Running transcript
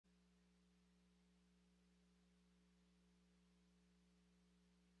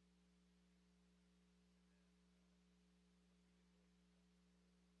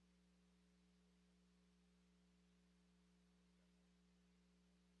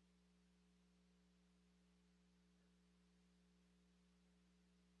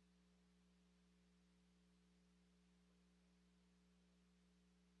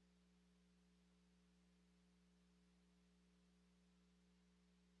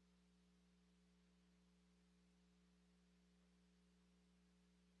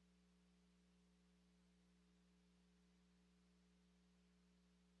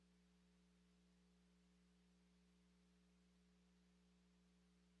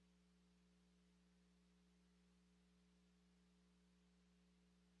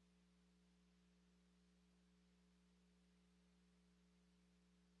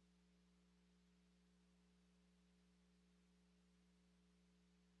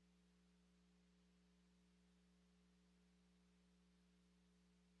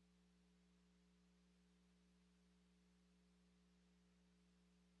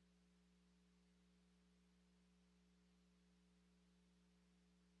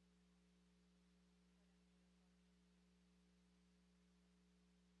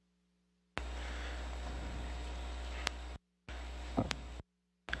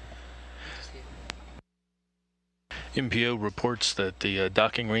MPO reports that the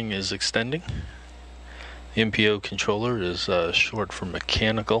docking ring is extending. The MPO controller is short for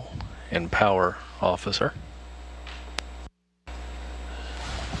Mechanical and Power Officer.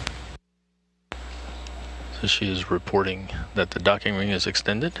 So she is reporting that the docking ring is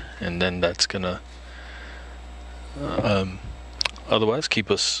extended, and then that's going to otherwise keep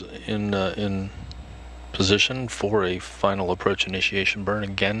us in position for a final approach initiation burn.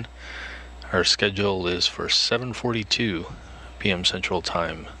 Again, our schedule is for 7:42 p.m. Central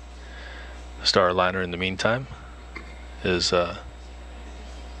Time. The Starliner, in the meantime, is at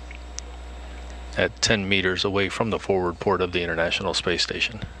 10 meters away from the forward port of the International Space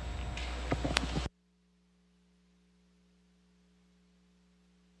Station.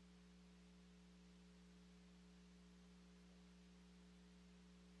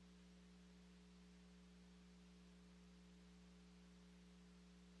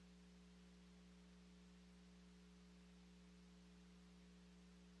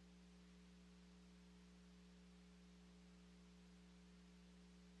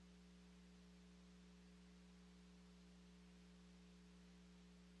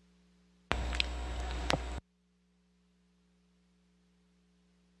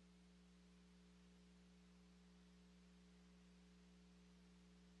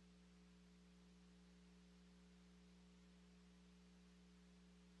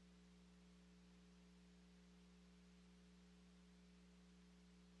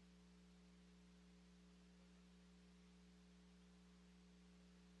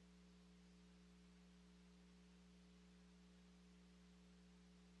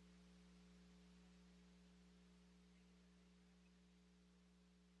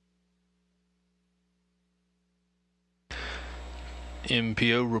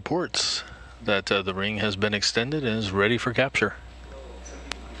 MPO reports that the ring has been extended and is ready for capture.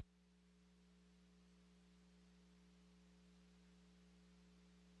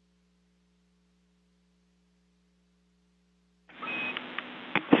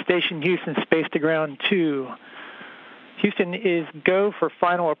 Station Houston, space to ground 2. Houston is go for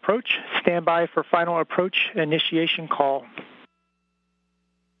final approach. Stand by for final approach initiation call.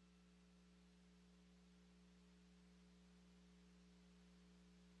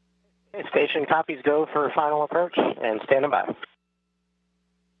 Station copies go for final approach and stand by.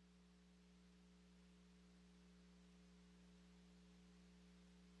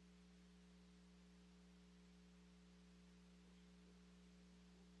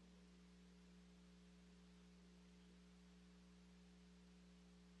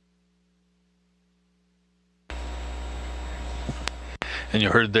 And you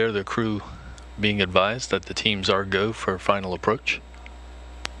heard there the crew being advised that the teams are go for final approach.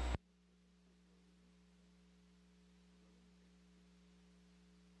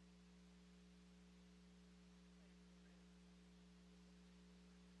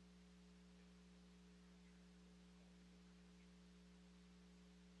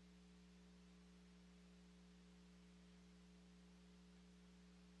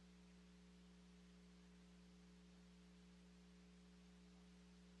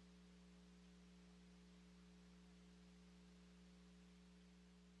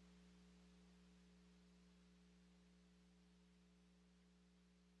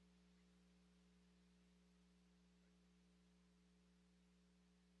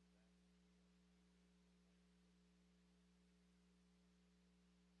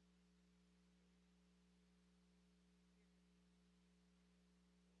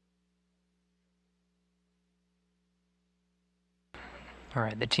 All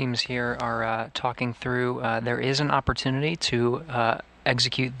right, the teams here are talking through. There is an opportunity to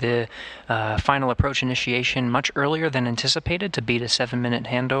execute the final approach initiation much earlier than anticipated to beat a 7-minute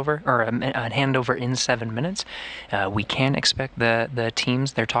handover, or a handover in 7 minutes. We can expect the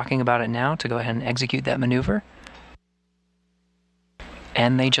teams, they're talking about it now, to go ahead and execute that maneuver.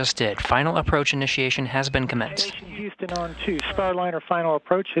 And they just did. Final approach initiation has been commenced. Station Houston on 2. Starliner final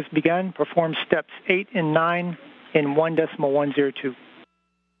approach has begun. Perform steps 8 and 9 in 1.102.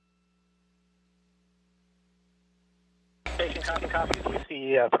 Station copies. We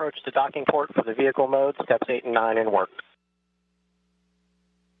see approach to docking port for the vehicle mode, steps 8 and 9 in work.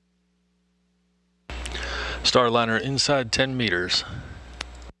 Starliner inside 10 meters.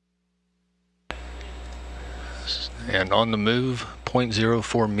 And on the move,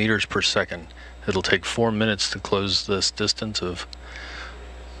 0.04 meters per second. It'll take 4 minutes to close this distance of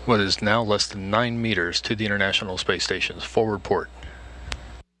what is now less than 9 meters to the International Space Station's forward port.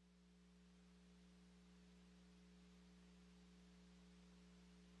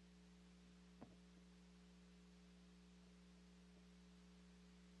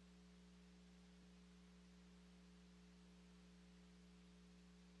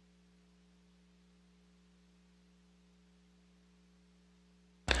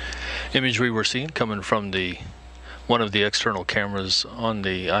 Imagery we're seeing coming from one of the external cameras on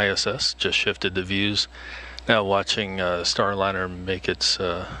the ISS. Just shifted the views. Now watching Starliner make its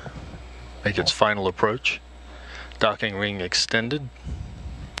final approach. Docking ring extended.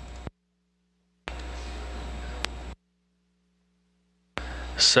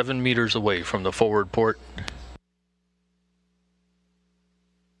 Seven meters away from the forward port.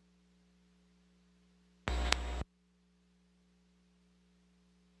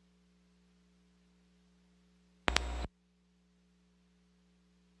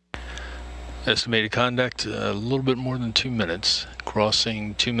 Estimated contact, a little bit more than 2 minutes.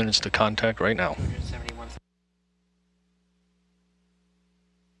 Crossing 2 minutes to contact right now.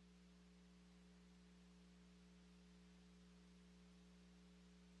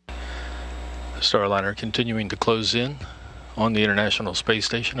 Starliner continuing to close in on the International Space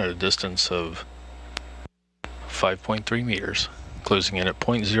Station at a distance of 5.3 meters, closing in at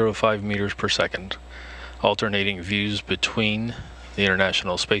 0.05 meters per second. Alternating views between the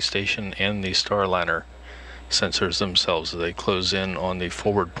International Space Station and the Starliner sensors themselves as they close in on the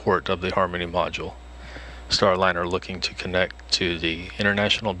forward port of the Harmony module. Starliner looking to connect to the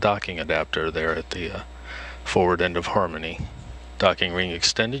international docking adapter there at the forward end of Harmony. Docking ring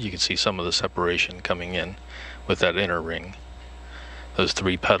extended. You can see some of the separation coming in with that inner ring. Those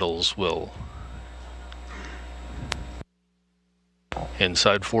three pedals will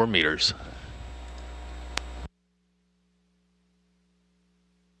inside 4 meters.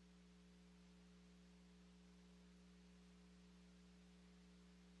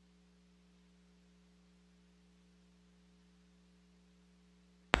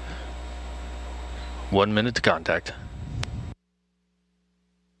 One minute to contact.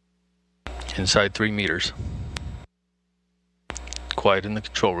 Inside 3 meters. Quiet in the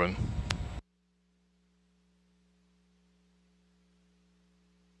control room.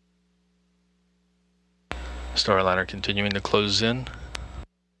 Starliner continuing to close in.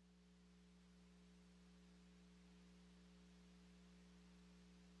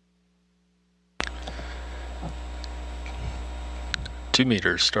 Two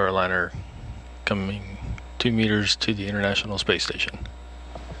meters, Starliner coming 2 meters to the International Space Station.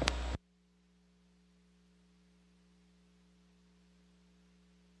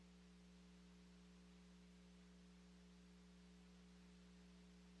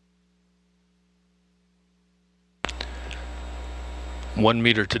 One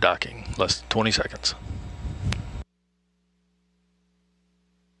meter to docking, less than 20 seconds.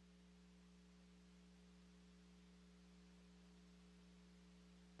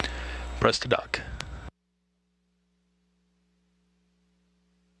 Press to dock.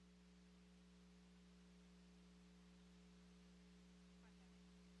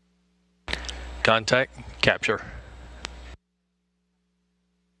 Contact, capture.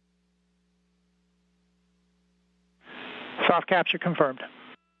 Soft capture confirmed.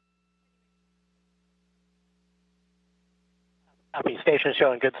 Copy. Station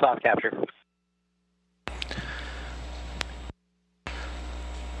showing good soft capture.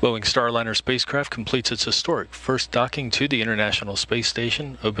 Boeing Starliner spacecraft completes its historic first docking to the International Space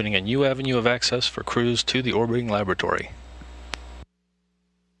Station, opening a new avenue of access for crews to the orbiting laboratory.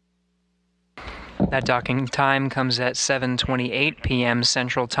 That docking time comes at 7:28 p.m.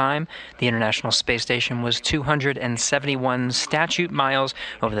 Central Time. The International Space Station was 271 statute miles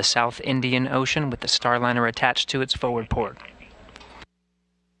over the South Indian Ocean with the Starliner attached to its forward port.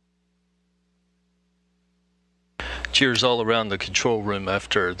 Cheers all around the control room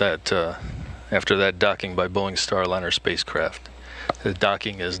after that docking by Boeing Starliner spacecraft. The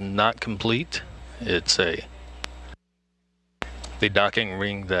docking is not complete. It's the docking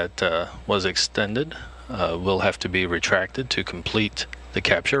ring that was extended will have to be retracted to complete the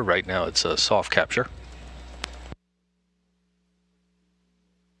capture. Right now it's a soft capture.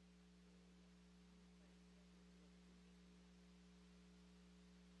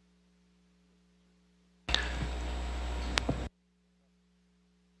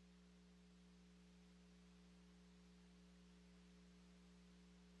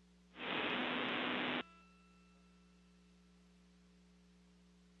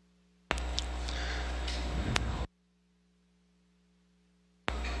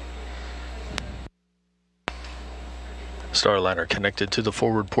 Starliner connected to the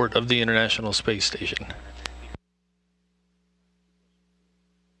forward port of the International Space Station.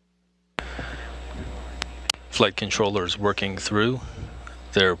 Flight controllers working through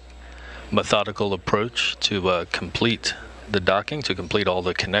their methodical approach to complete the docking, to complete all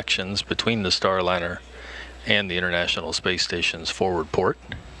the connections between the Starliner and the International Space Station's forward port.